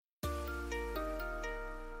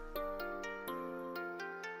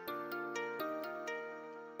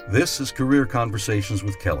This is Career Conversations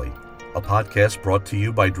with Kelly, a podcast brought to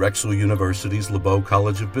you by Drexel University's LeBeau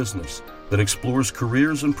College of Business that explores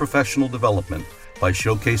careers and professional development by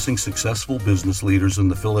showcasing successful business leaders in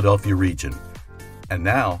the Philadelphia region. And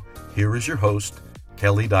now, here is your host,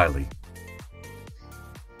 Kelly Diley.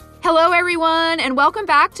 Hello, everyone, and welcome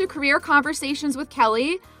back to Career Conversations with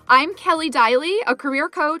Kelly. I'm Kelly Diley, a career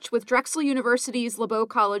coach with Drexel University's LeBeau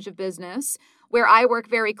College of Business, where I work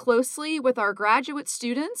very closely with our graduate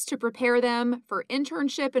students to prepare them for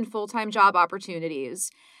internship and full-time job opportunities.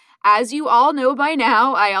 As you all know by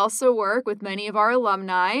now, I also work with many of our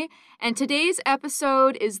alumni, and today's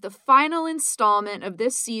episode is the final installment of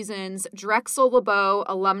this season's Drexel LeBeau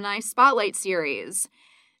Alumni Spotlight Series.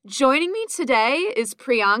 Joining me today is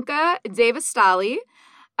Priyanka Devastali,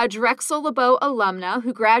 a Drexel LeBeau alumna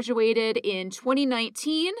who graduated in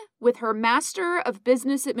 2019 with her Master of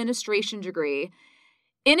Business Administration degree.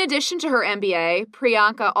 In addition to her MBA,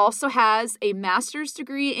 Priyanka also has a master's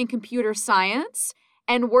degree in computer science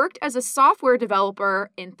and worked as a software developer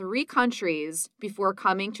in 3 countries before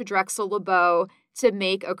coming to Drexel LeBeau to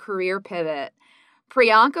make a career pivot.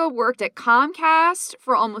 Priyanka worked at Comcast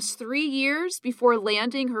for almost 3 years before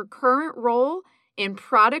landing her current role in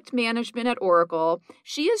product management at Oracle.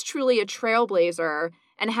 She is truly a trailblazer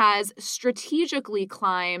and has strategically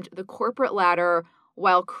climbed the corporate ladder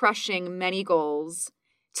while crushing many goals.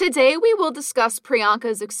 Today, we will discuss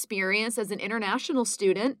Priyanka's experience as an international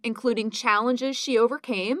student, including challenges she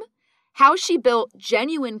overcame, how she built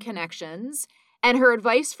genuine connections, and her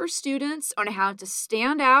advice for students on how to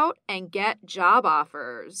stand out and get job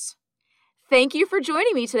offers. Thank you for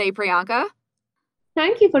joining me today, Priyanka.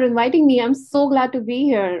 Thank you for inviting me. I'm so glad to be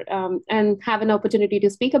here and have an opportunity to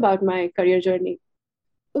speak about my career journey.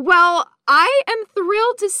 Well, I am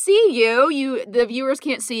thrilled to see you. The viewers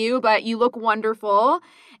can't see you, but you look wonderful.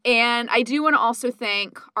 And I do want to also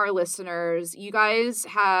thank our listeners. You guys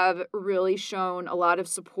have really shown a lot of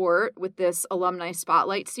support with this Alumni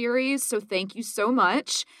Spotlight series, so thank you so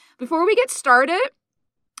much. Before we get started,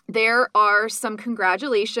 there are some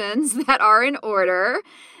congratulations that are in order.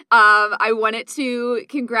 I wanted to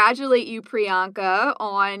congratulate you, Priyanka,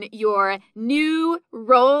 on your new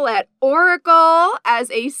role at Oracle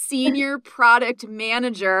as a senior product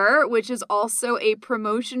manager, which is also a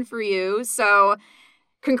promotion for you. So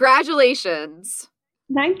congratulations.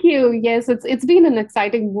 Thank you. Yes, it's been an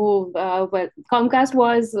exciting move. But Comcast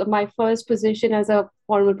was my first position as a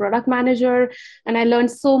formal product manager, and I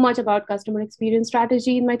learned so much about customer experience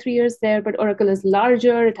strategy in my 3 years there. But Oracle is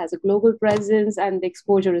larger, it has a global presence, and the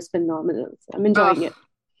exposure is phenomenal. So I'm enjoying it.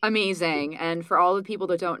 Amazing. And for all the people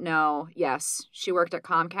that don't know, yes, she worked at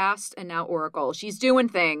Comcast and now Oracle. She's doing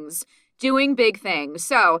things, doing big things.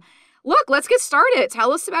 So look, let's get started.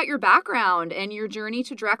 Tell us about your background and your journey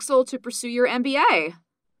to Drexel to pursue your MBA.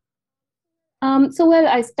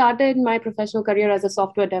 I started my professional career as a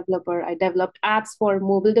software developer. I developed apps for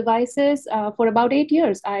mobile devices for about 8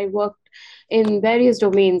 years. I worked in various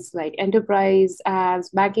domains like enterprise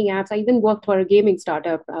apps, banking apps. I even worked for a gaming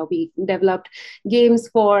startup. We developed games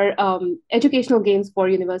for educational games for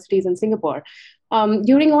universities in Singapore.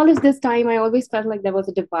 During all of this time, I always felt like there was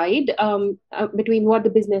a divide between what the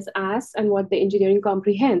business asks and what the engineering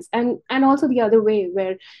comprehends, and also the other way,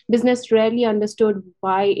 where business rarely understood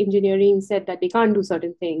why engineering said that they can't do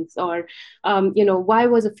certain things, or why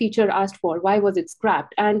was a feature asked for, why was it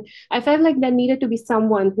scrapped, and I felt like there needed to be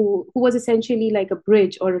someone who was essentially like a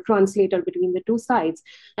bridge or a translator between the two sides.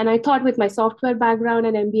 And I thought with my software background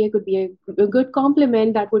and MBA could be a good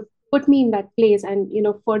complement that would put me in that place and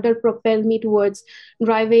further propel me towards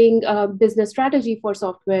driving business strategy for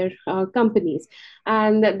software companies.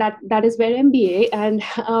 And that is where MBA, and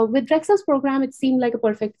with Drexel's program, it seemed like a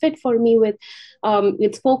perfect fit for me with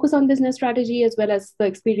its focus on business strategy as well as the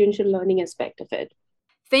experiential learning aspect of it.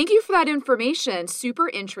 Thank you for that information. Super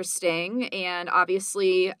interesting. And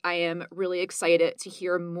obviously, I am really excited to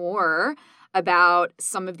hear more about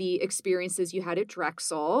some of the experiences you had at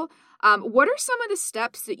Drexel. What are some of the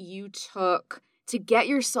steps that you took to get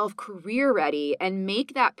yourself career ready and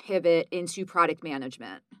make that pivot into product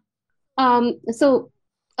management? A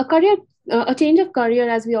change of career,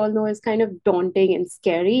 as we all know, is kind of daunting and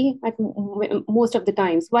scary at most of the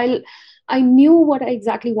times. While I knew what I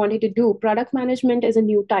exactly wanted to do, product management is a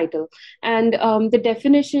new title, and the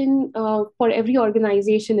definition for every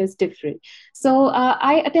organization is different. So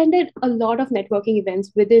I attended a lot of networking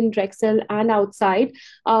events within Drexel and outside,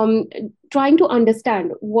 trying to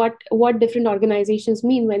understand what different organizations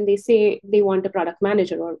mean when they say they want a product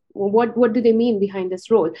manager, or what do they mean behind this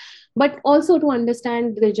role, but also to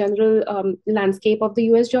understand the general landscape of the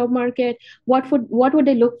US job market. What would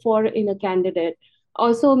they look for in a candidate?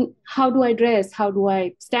 Also, how do I dress? How do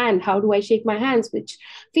I stand? How do I shake my hands? Which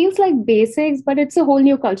feels like basics, but it's a whole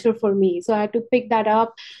new culture for me. So I had to pick that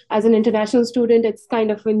up as an international student. It's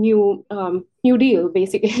kind of a new deal,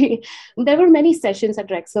 basically. There were many sessions at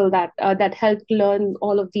Drexel that helped learn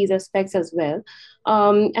all of these aspects as well.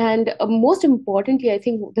 And most importantly, I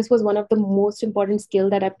think this was one of the most important skill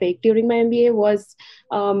that I picked during my MBA was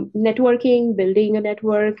networking, building a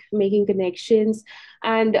network, making connections,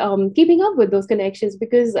 and keeping up with those connections,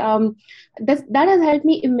 because that has helped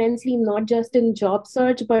me immensely, not just in job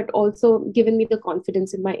search, but also given me the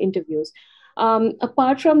confidence in my interviews.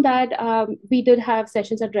 Apart from that, we did have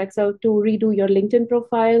sessions at Drexel to redo your LinkedIn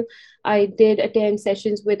profile. I did attend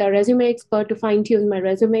sessions with a resume expert to fine tune my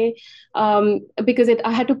resume, because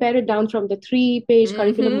I had to pare it down from the 3-page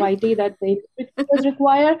curriculum vitae that the was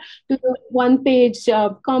required to the 1-page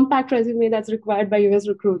compact resume that's required by US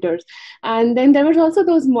recruiters. And then there was also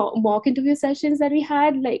those mock interview sessions that we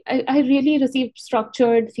had. Like I really received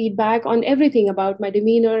structured feedback on everything about my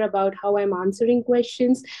demeanor, about how I'm answering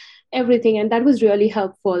questions, everything, and that was really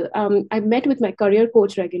helpful. I met with my career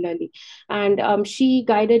coach regularly, and she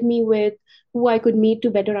guided me with who I could meet to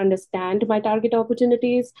better understand my target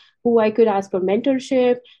opportunities, who I could ask for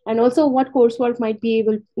mentorship, and also what coursework might be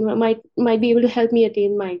able to help me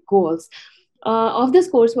attain my goals. Of this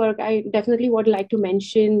coursework, I definitely would like to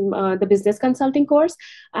mention the business consulting course.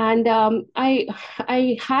 And I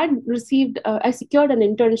secured an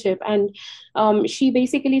internship, and she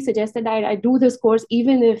basically suggested that I do this course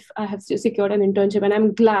even if I have secured an internship. And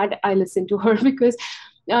I'm glad I listened to her because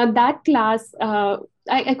that class,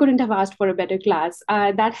 I couldn't have asked for a better class.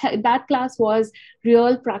 That class was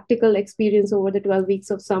real practical experience over the 12 weeks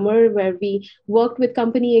of summer, where we worked with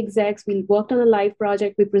company execs, we worked on a live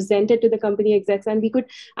project, we presented to the company execs, and we could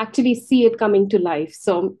actually see it coming to life.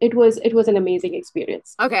 So it was an amazing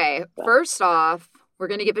experience. Okay, first off, we're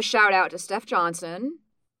going to give a shout out to Steph Johnson,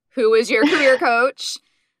 who is your career coach,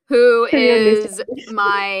 who is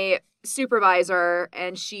my supervisor,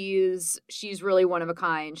 and she's really one of a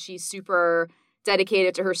kind. She's super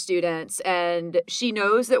dedicated to her students, and she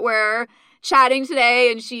knows that we're chatting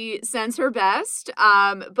today, and she sends her best.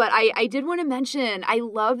 But I did want to mention, I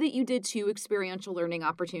love that you did 2 experiential learning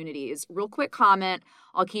opportunities. Real quick comment,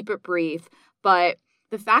 I'll keep it brief, but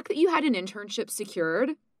the fact that you had an internship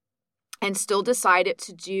secured and still decided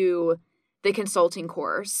to do the consulting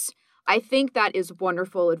course, I think that is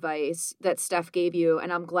wonderful advice that Steph gave you,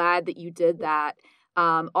 and I'm glad that you did that.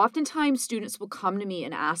 Oftentimes, students will come to me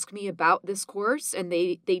and ask me about this course, and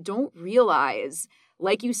they don't realize,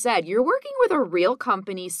 like you said, you're working with a real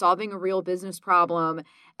company solving a real business problem,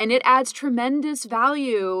 and it adds tremendous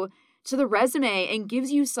value to the resume and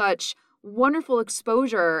gives you such wonderful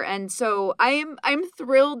exposure. And so I'm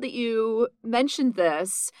thrilled that you mentioned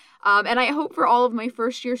this, and I hope for all of my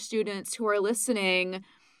first-year students who are listening,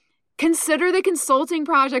 consider the consulting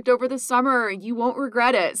project over the summer. You won't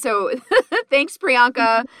regret it. So thanks,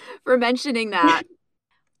 Priyanka, for mentioning that.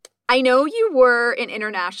 I know you were an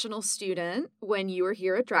international student when you were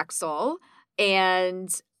here at Drexel, and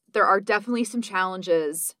there are definitely some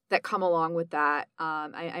challenges that come along with that.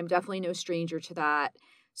 I'm definitely no stranger to that.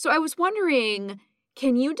 So I was wondering,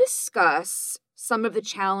 can you discuss some of the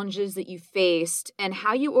challenges that you faced and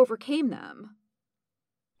how you overcame them?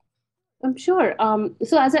 I'm sure.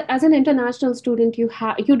 So as an international student, you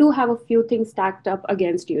do have a few things stacked up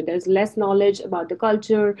against you. There's less knowledge about the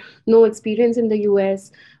culture, no experience in the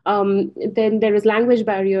US. Then there is language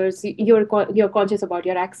barriers. You're conscious about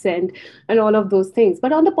your accent and all of those things.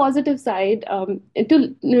 But on the positive side,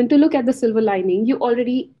 to look at the silver lining, you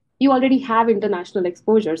already have international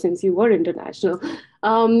exposure since you were international,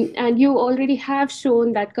 and you already have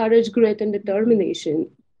shown that courage, grit, and determination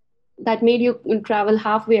that made you travel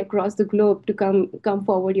halfway across the globe to come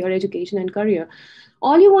forward your education and career.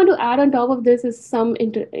 All you want to add on top of this is some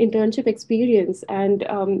internship experience, and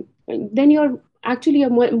then you're actually a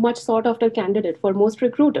much sought after candidate for most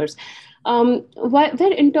recruiters. Where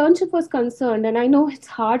internship was concerned, and I know it's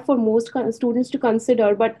hard for most students to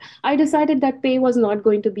consider, but I decided that pay was not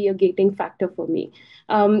going to be a gating factor for me.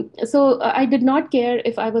 So I did not care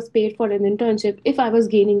if I was paid for an internship if I was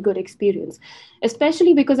gaining good experience,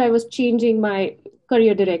 especially because I was changing my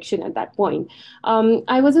career direction at that point.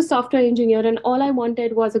 I was a software engineer, and all I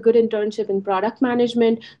wanted was a good internship in product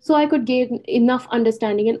management so I could gain enough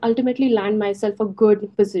understanding and ultimately land myself a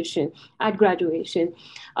good position at graduation.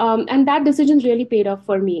 And that decision really paid off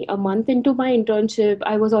for me. A month into my internship,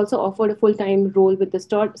 I was also offered a full-time role with the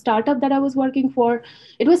startup that I was working for.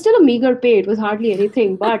 It was still a meager pay, it was hardly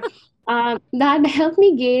anything, but That helped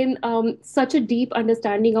me gain such a deep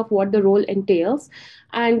understanding of what the role entails,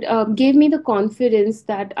 and gave me the confidence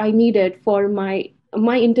that I needed for my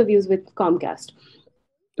interviews with Comcast.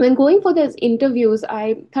 When going for those interviews,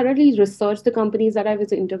 I thoroughly researched the companies that I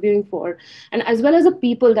was interviewing for, and as well as the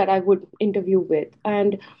people that I would interview with.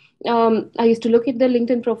 And I used to look at their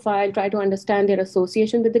LinkedIn profile, try to understand their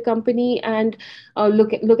association with the company, and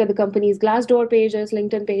look at the company's Glassdoor pages,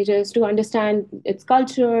 LinkedIn pages, to understand its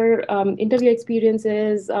culture, interview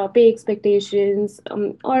experiences, pay expectations,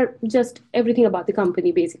 or just everything about the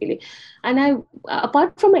company, basically. And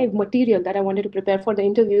apart from my material that I wanted to prepare for the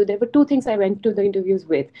interview, there were two things I went to the interviews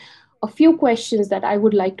with: a few questions that I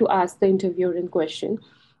would like to ask the interviewer in question,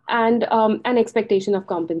 and an expectation of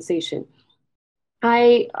compensation.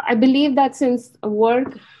 I believe that since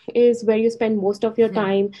work is where you spend most of your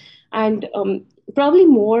time, and probably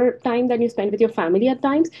more time than you spend with your family at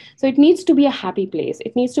times, so it needs to be a happy place.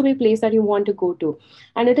 It needs to be a place that you want to go to,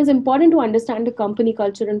 and it is important to understand the company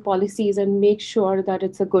culture and policies and make sure that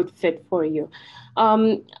it's a good fit for you.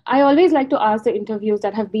 I always like to ask the interviews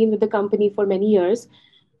that have been with the company for many years.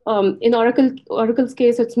 In Oracle's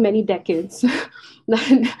case, it's many decades.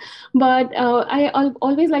 But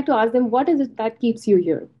always like to ask them, what is it that keeps you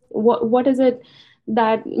here? What is it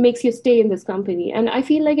that makes you stay in this company? And I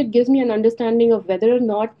feel like it gives me an understanding of whether or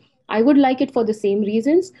not I would like it for the same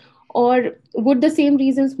reasons, or would the same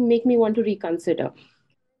reasons make me want to reconsider.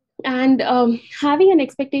 And having an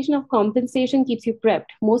expectation of compensation keeps you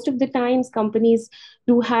prepped. Most of the times companies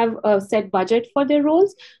do have a set budget for their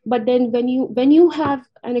roles, but then when you have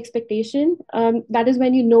an expectation, that is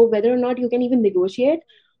when you know whether or not you can even negotiate,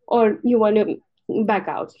 or you want to back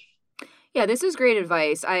out. Yeah, this is great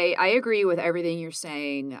advice. I agree with everything you're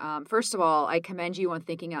saying. First of all, I commend you on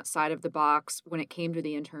thinking outside of the box when it came to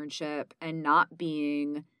the internship and not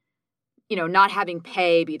being, not having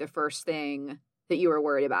pay be the first thing that you were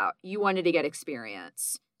worried about. You wanted to get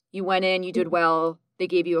experience. You went in, you did well. They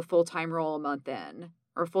gave you a full-time role a month in,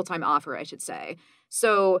 or a full-time offer, I should say.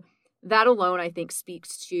 So that alone, I think,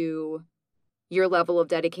 speaks to your level of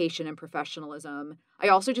dedication and professionalism. I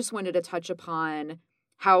also just wanted to touch upon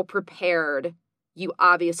how prepared you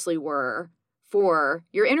obviously were for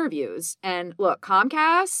your interviews. And look,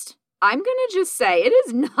 Comcast, I'm going to just say it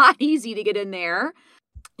is not easy to get in there.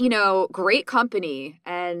 Great company.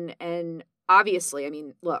 And obviously, I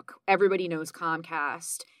mean, look, everybody knows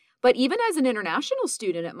Comcast. But even as an international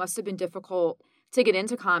student, it must have been difficult to get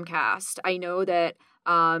into Comcast. I know that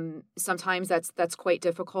sometimes that's quite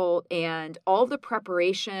difficult. And all the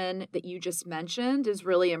preparation that you just mentioned is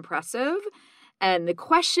really impressive. And the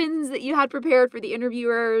questions that you had prepared for the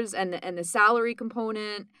interviewers and the salary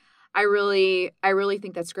component, I really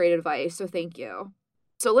think that's great advice. So thank you.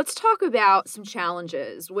 So let's talk about some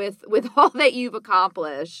challenges with all that you've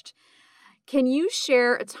accomplished. Can you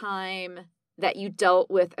share a time that you dealt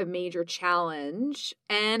with a major challenge,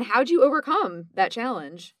 and how'd you overcome that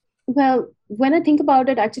challenge? Well, when I think about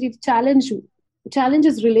it, actually, the challenge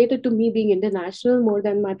is related to me being international more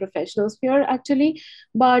than my professional sphere, actually.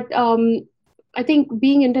 But I think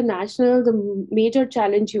being international, the major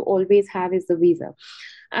challenge you always have is the visa.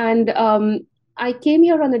 And I came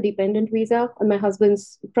here on a dependent visa, on my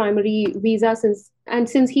husband's primary visa,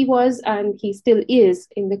 since he was and he still is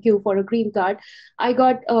in the queue for a green card, I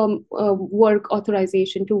got work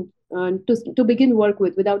authorization to begin work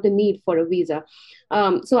without the need for a visa.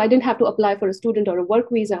 So I didn't have to apply for a student or a work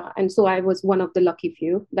visa, and so I was one of the lucky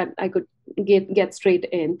few that I could get straight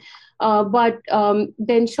in. But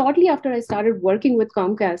then shortly after I started working with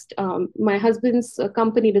Comcast, my husband's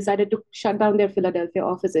company decided to shut down their Philadelphia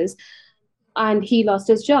offices, and he lost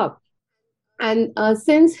his job. And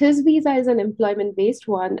since his visa is an employment based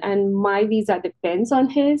one and my visa depends on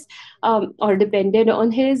his, or depended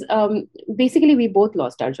on his, basically we both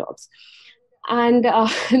lost our jobs. And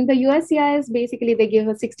the USCIS, basically they give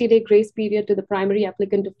a 60-day grace period to the primary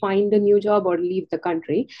applicant to find a new job or leave the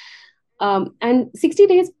country. And 60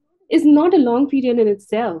 days is not a long period in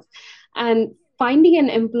itself. And finding an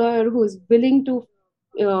employer who is willing to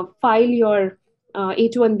file your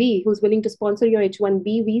H1B, who's willing to sponsor your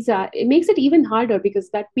H1B visa, it makes it even harder because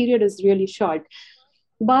that period is really short.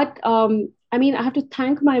 But I mean, I have to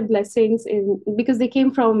thank my blessings because they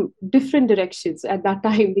came from different directions at that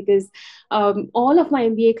time. Because all of my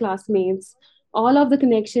MBA classmates, all of the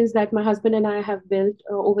connections that my husband and I have built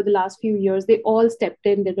over the last few years, they all stepped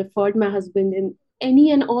in. They referred my husband in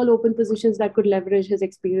any and all open positions that could leverage his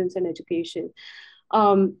experience and education.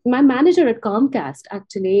 My manager at Comcast,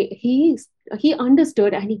 actually, he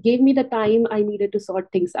understood and he gave me the time I needed to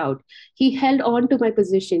sort things out. He held on to my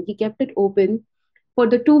position. He kept it open for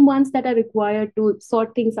the 2 months that are required to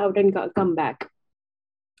sort things out and come back.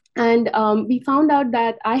 And we found out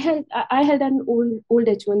that I had an old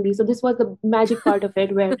H1B, so this was the magic part of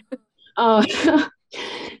it, where uh,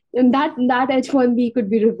 and that H1B could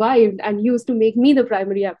be revived and used to make me the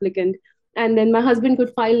primary applicant, and then my husband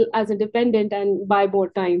could file as a dependent and buy more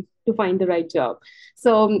time to find the right job.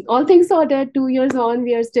 So all things sorted. 2 years on,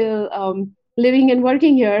 we are still living and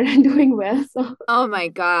working here and doing well. So Oh my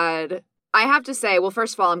God. I have to say, well,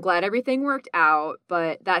 first of all, I'm glad everything worked out,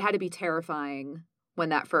 but that had to be terrifying when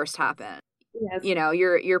that first happened. yes, You know,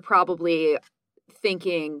 you're probably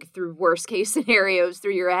thinking through worst case scenarios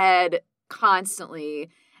through your head constantly,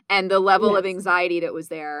 and the level of yes. anxiety that was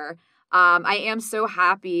there. I am so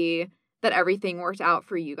happy that everything worked out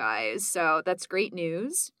for you guys. So that's great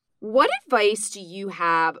news. What advice do you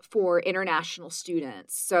have for international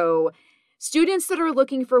students? So students that are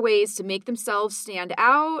looking for ways to make themselves stand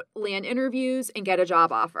out, land interviews, and get a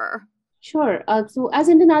job offer. Sure. So, as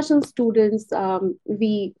international students,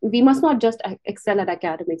 we must not just excel at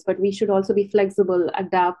academics, but we should also be flexible,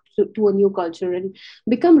 adapt to a new culture, and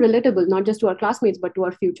become relatable, not just to our classmates, but to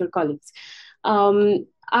our future colleagues.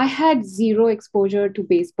 I had zero exposure to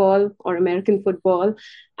baseball or American football,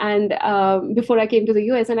 and before I came to the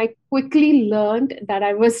US, and I quickly learned that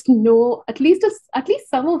I must know at least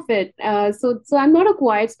some of it. So I'm not a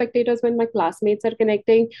quiet spectator when my classmates are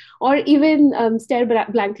connecting, or even stare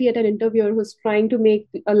blankly at an interviewer who's trying to make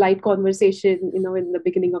a light conversation, in the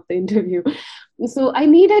beginning of the interview. So I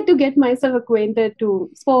needed to get myself acquainted to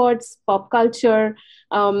sports, pop culture.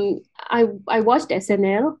 I watched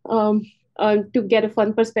SNL. To get a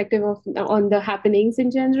fun perspective on the happenings in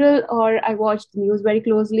general, or I watched the news very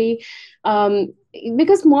closely.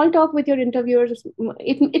 Because small talk with your interviewers,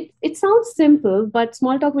 it sounds simple, but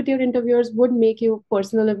small talk with your interviewers would make you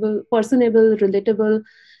personable, relatable,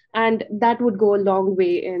 and that would go a long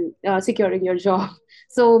way in securing your job.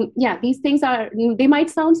 So yeah, these things they might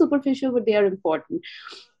sound superficial, but they are important.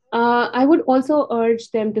 I would also urge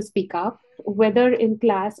them to speak up, whether in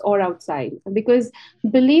class or outside, because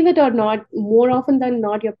believe it or not, more often than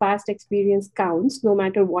not, your past experience counts no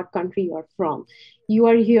matter what country you're from. You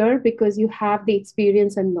are here because you have the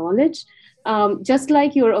experience and knowledge. Just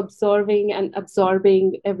like you're observing and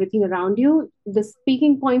absorbing everything around you, the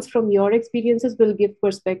speaking points from your experiences will give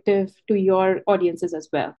perspective to your audiences as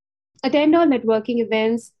well. Attend all networking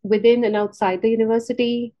events within and outside the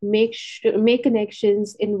university. Make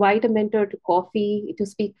connections. Invite a mentor to coffee to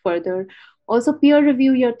speak further. Also, peer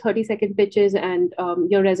review your 30-second pitches and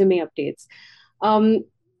your resume updates. Um,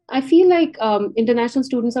 I feel like international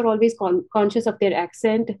students are always conscious of their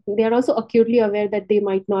accent. They are also acutely aware that they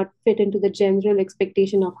might not fit into the general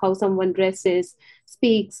expectation of how someone dresses,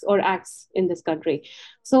 speaks, or acts in this country.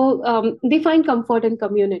 So they find comfort in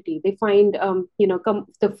community. They find,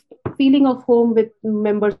 the feeling of home with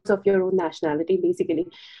members of your own nationality, basically.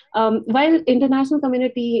 While international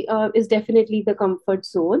community is definitely the comfort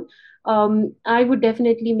zone, I would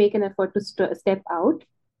definitely make an effort to step out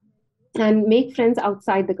and make friends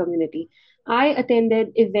outside the community. I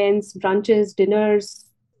attended events, brunches, dinners,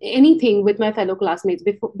 anything with my fellow classmates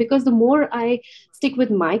because the more I stick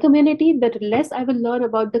with my community, the less I will learn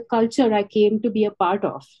about the culture I came to be a part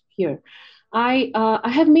of here. I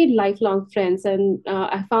have made lifelong friends, and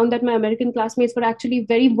I found that my American classmates were actually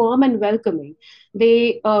very warm and welcoming.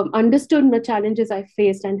 They understood the challenges I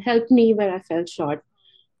faced and helped me where I fell short.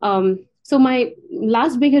 So my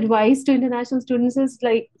last big advice to international students is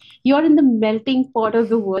like, you're in the melting pot of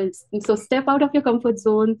the world. So step out of your comfort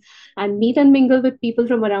zone and meet and mingle with people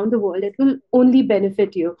from around the world. It will only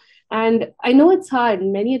benefit you. And I know it's hard.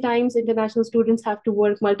 Many times international students have to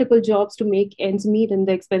work multiple jobs to make ends meet in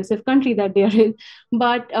the expensive country that they are in.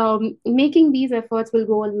 But making these efforts will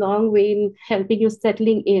go a long way in helping you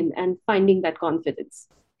settling in and finding that confidence.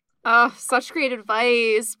 Oh, such great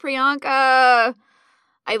advice, Priyanka.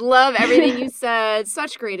 I love everything you said.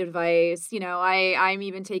 Such great advice. I'm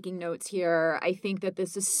even taking notes here. I think that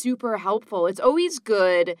this is super helpful. It's always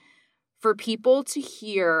good for people to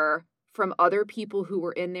hear from other people who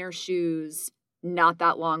were in their shoes not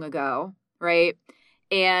that long ago, right?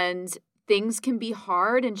 And things can be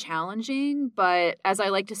hard and challenging, but as I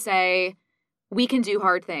like to say, we can do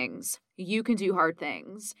hard things. You can do hard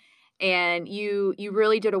things. And you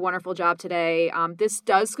really did a wonderful job today. This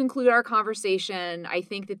does conclude our conversation. I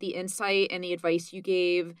think that the insight and the advice you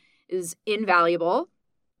gave is invaluable.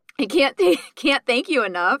 I can't thank you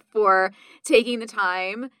enough for taking the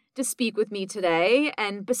time to speak with me today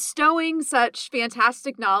and bestowing such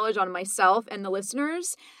fantastic knowledge on myself and the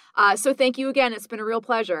listeners. So thank you again. It's been a real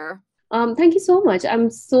pleasure. Thank you so much. I'm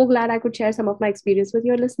so glad I could share some of my experience with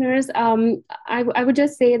your listeners. I would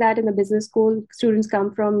just say that in the business school, students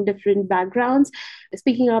come from different backgrounds.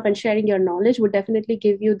 Speaking up and sharing your knowledge would definitely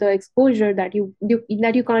give you the exposure that you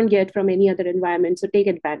can't get from any other environment. So take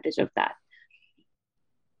advantage of that.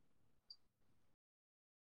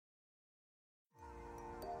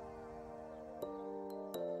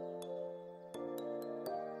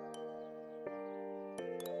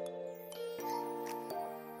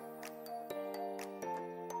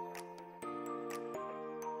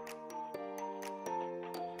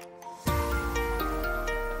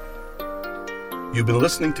 You've been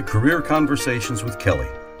listening to Career Conversations with Kelly,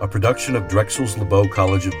 a production of Drexel's LeBeau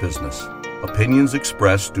College of Business. Opinions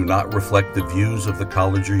expressed do not reflect the views of the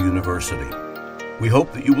college or university. We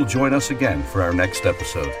hope that you will join us again for our next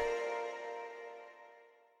episode.